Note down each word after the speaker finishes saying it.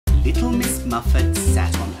Little Miss Muffet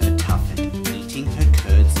sat on her tuffet, eating her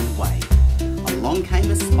curds and whey. Along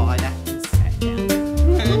came a spider and sat down.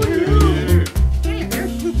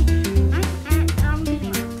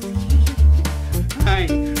 Hey,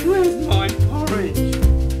 where's my porridge?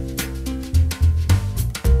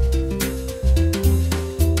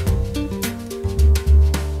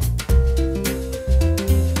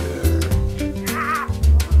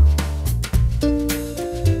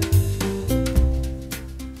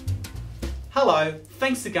 Hello,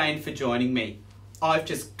 thanks again for joining me. I've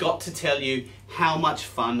just got to tell you how much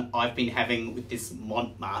fun I've been having with this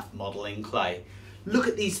Mont Marte modelling clay. Look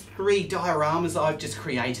at these 3 dioramas I've just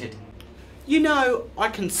created. You know, I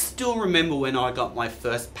can still remember when I got my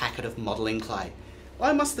first packet of modelling clay.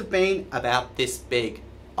 I must have been about this big.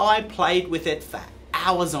 I played with it for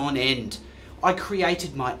hours on end. I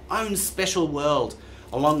created my own special world,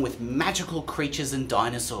 along with magical creatures and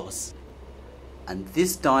dinosaurs. And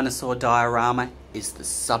this dinosaur diorama is the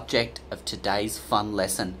subject of today's fun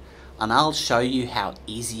lesson, and I'll show you how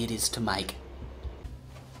easy it is to make.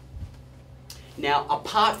 Now,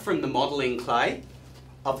 apart from the modelling clay,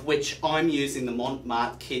 of which I'm using the Mont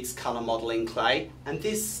Marte Kids Colour Modelling Clay, and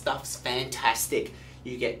this stuff's fantastic.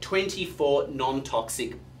 You get 24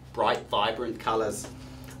 non-toxic, bright, vibrant colours.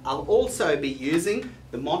 I'll also be using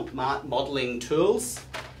the Mont Marte modelling tools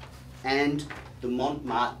and the Mont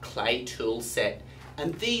Marte clay tool set,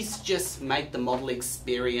 and these just make the model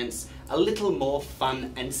experience a little more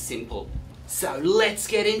fun and simple. So let's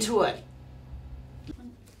get into it.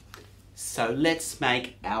 So let's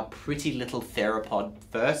make our pretty little theropod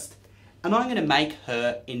first, and I'm going to make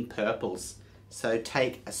her in purples. So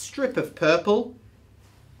take a strip of purple,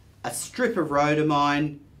 a strip of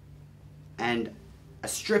rhodamine and a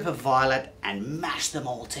strip of violet and mash them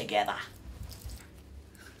all together.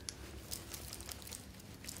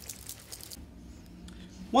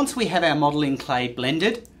 Once we have our modelling clay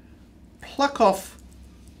blended, pluck off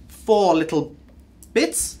 4 little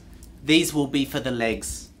bits. These will be for the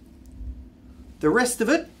legs. The rest of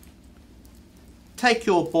it, take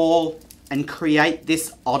your ball and create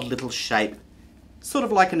this odd little shape, sort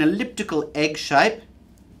of like an elliptical egg shape,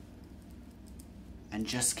 and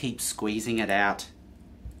just keep squeezing it out.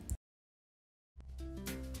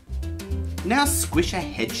 Now squish a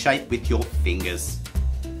head shape with your fingers.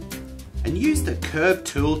 And use the curve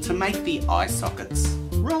tool to make the eye sockets.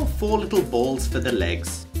 Roll 4 little balls for the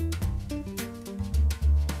legs.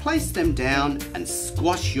 Place them down and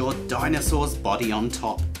squash your dinosaur's body on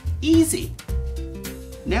top. Easy!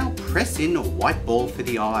 Now press in a white ball for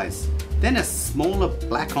the eyes, then a smaller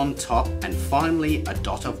black on top, and finally a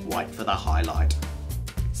dot of white for the highlight.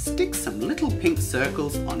 Stick some little pink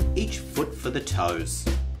circles on each foot for the toes.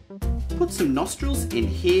 Put some nostrils in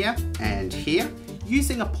here and here,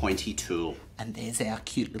 using a pointy tool. And there's our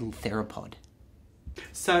cute little theropod.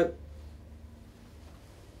 So,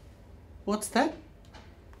 what's that?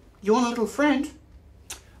 You want a little friend?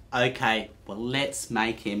 Okay, well let's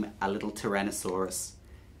make him a little Tyrannosaurus.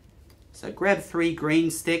 So grab 3 green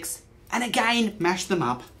sticks and again mash them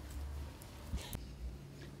up.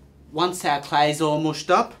 Once our clay's all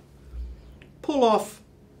mushed up, pull off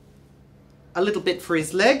a little bit for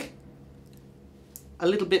his leg, a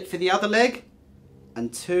little bit for the other leg,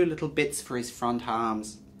 and 2 little bits for his front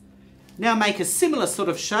arms. Now make a similar sort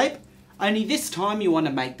of shape, only this time you want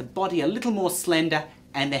to make the body a little more slender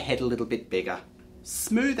and the head a little bit bigger.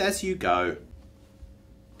 Smooth as you go.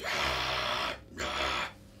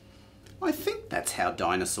 I think that's how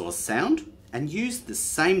dinosaurs sound, and use the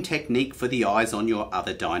same technique for the eyes on your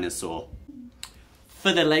other dinosaur.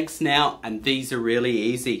 For the legs now, and these are really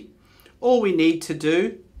easy. All we need to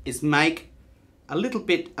do is make a little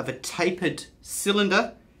bit of a tapered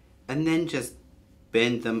cylinder and then just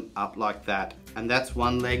bend them up like that, and that's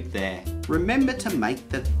 1 leg there. Remember to make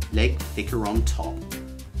the leg thicker on top.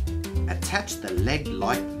 Attach the leg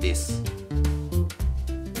like this,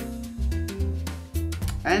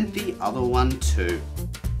 and the other one too.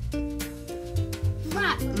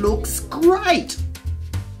 That looks great!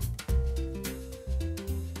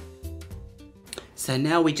 So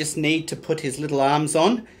now we just need to put his little arms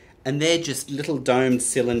on, and they're just little domed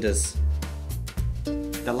cylinders.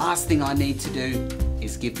 The last thing I need to do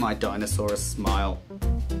is give my dinosaur a smile.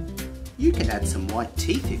 You can add some white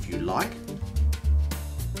teeth if you like.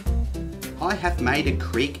 I have made a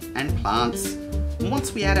creek and plants. And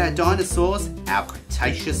once we add our dinosaurs, our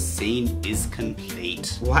Cretaceous scene is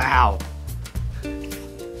complete. Wow!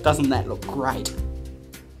 Doesn't that look great?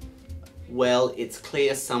 Well, it's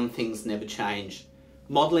clear some things never change.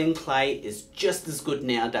 Modelling clay is just as good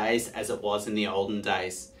nowadays as it was in the olden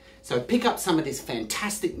days. So pick up some of this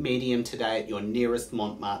fantastic medium today at your nearest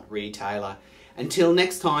Mont Marte retailer. Until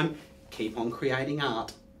next time, keep on creating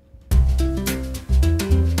art.